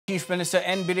Chief Minister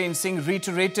N Biren Singh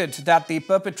reiterated that the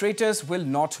perpetrators will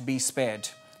not be spared.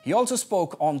 He also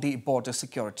spoke on the border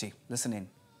security. Listen in.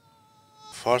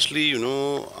 Firstly,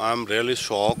 I'm really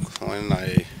shocked when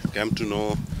I came to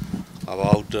know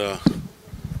about the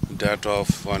death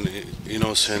of one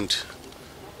innocent,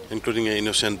 including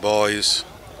innocent boys,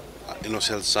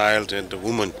 innocent child and a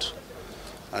woman.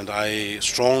 And I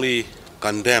strongly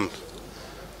condemn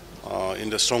in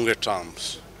the strongest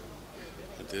terms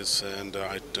this, and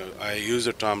I use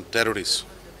the term terrorist.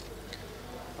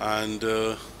 And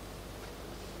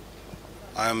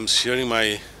I am sharing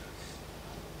my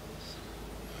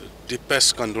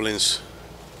deepest condolence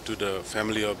to the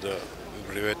family of the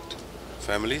bereaved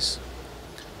families,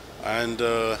 and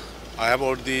I have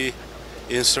already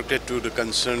instructed to the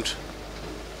concerned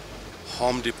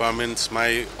home departments,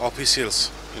 my officials,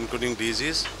 including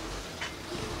DGs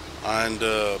and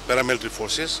paramilitary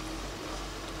forces,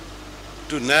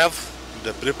 to nab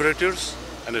the perpetrators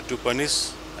and to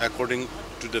punish according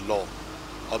to the law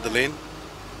of the land.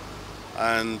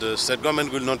 And the state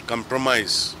government will not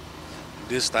compromise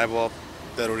this type of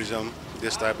terrorism,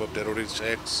 this type of terrorist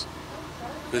acts,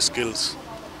 which kills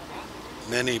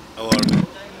many our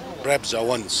brave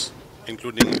Jawans,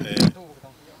 including a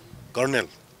colonel.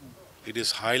 It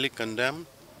is highly condemned,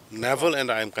 naval,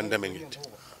 and I am condemning it.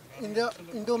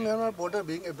 Indo-Myanmar border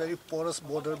being a very porous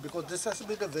border, because this has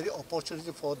been a very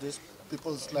opportunity for these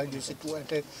people like you to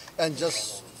attack and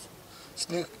just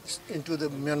sneak into the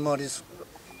Myanmar is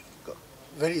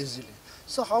very easily.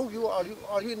 So how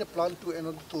are you in a plan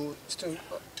to extend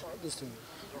this thing?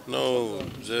 No,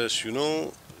 just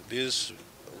this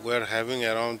we're having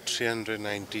around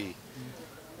 390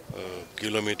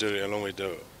 kilometers along with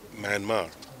the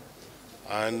Myanmar,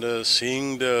 and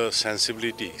seeing the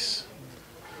sensibilities.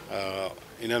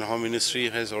 Indian Home Ministry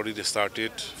has already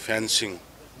started fencing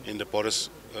in the porous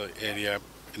area,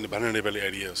 in the vulnerable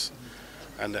areas.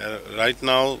 And right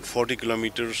now 40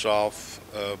 kilometers of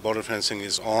border fencing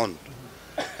is on.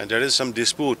 And there is some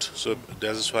dispute, so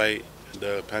that is why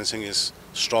the fencing is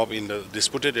stopped in the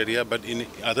disputed area, but in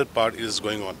other part it is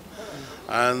going on.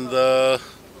 And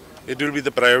it will be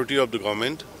the priority of the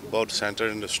government, both center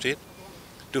and the state,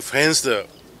 to fence the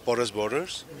porous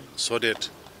borders so that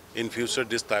in future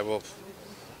this type of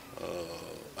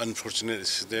unfortunate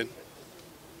incident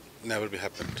never be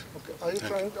happened.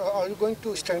 Okay. Are you going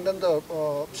to strengthen the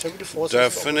civil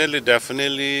forces?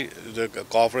 Definitely the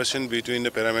cooperation between the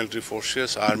paramilitary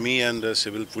forces, army and the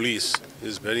civil police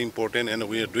is very important, and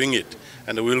we are doing it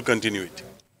and we will continue it.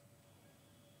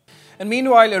 And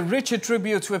meanwhile, a rich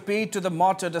tributes were paid to the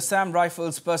martyred Assam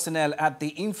Rifles personnel at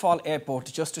the Imphal airport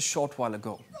just a short while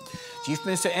ago. Chief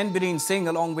Minister N Biren Singh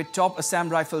along with top Assam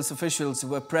Rifles officials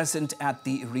were present at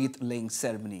the wreath-laying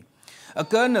ceremony. A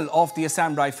colonel of the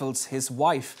Assam Rifles, his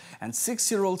wife and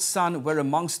 6-year-old son were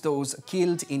amongst those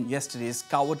killed in yesterday's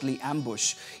cowardly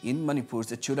ambush in Manipur's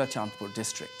Churachandpur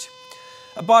district.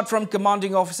 Apart from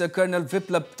Commanding Officer Colonel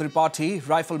Viplab Tripathi,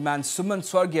 Rifleman Suman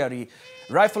Swargyari,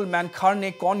 Rifleman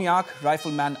Karne Konyak,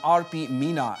 Rifleman R.P.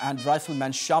 Meena and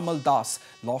Rifleman Shamal Das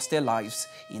lost their lives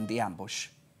in the ambush.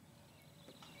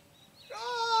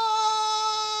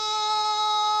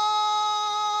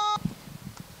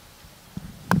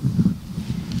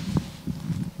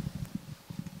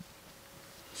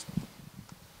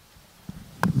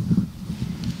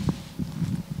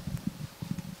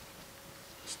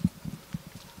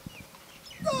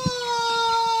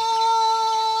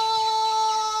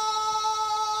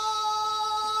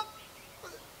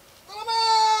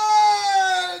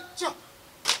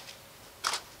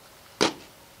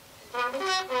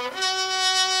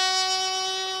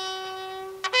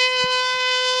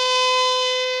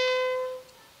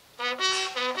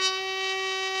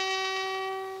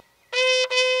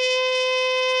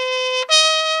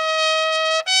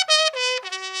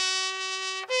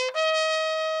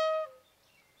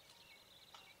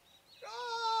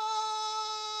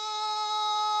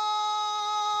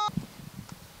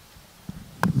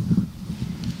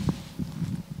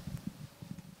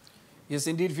 Yes,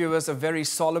 indeed, viewers, a very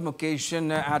solemn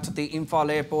occasion at the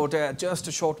Imphal airport just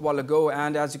a short while ago.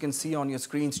 And as you can see on your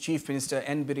screens, Chief Minister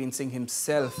N Biren Singh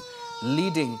himself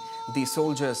leading the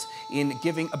soldiers in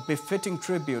giving a befitting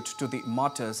tribute to the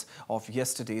martyrs of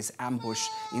yesterday's ambush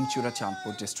in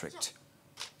Churachandpur district.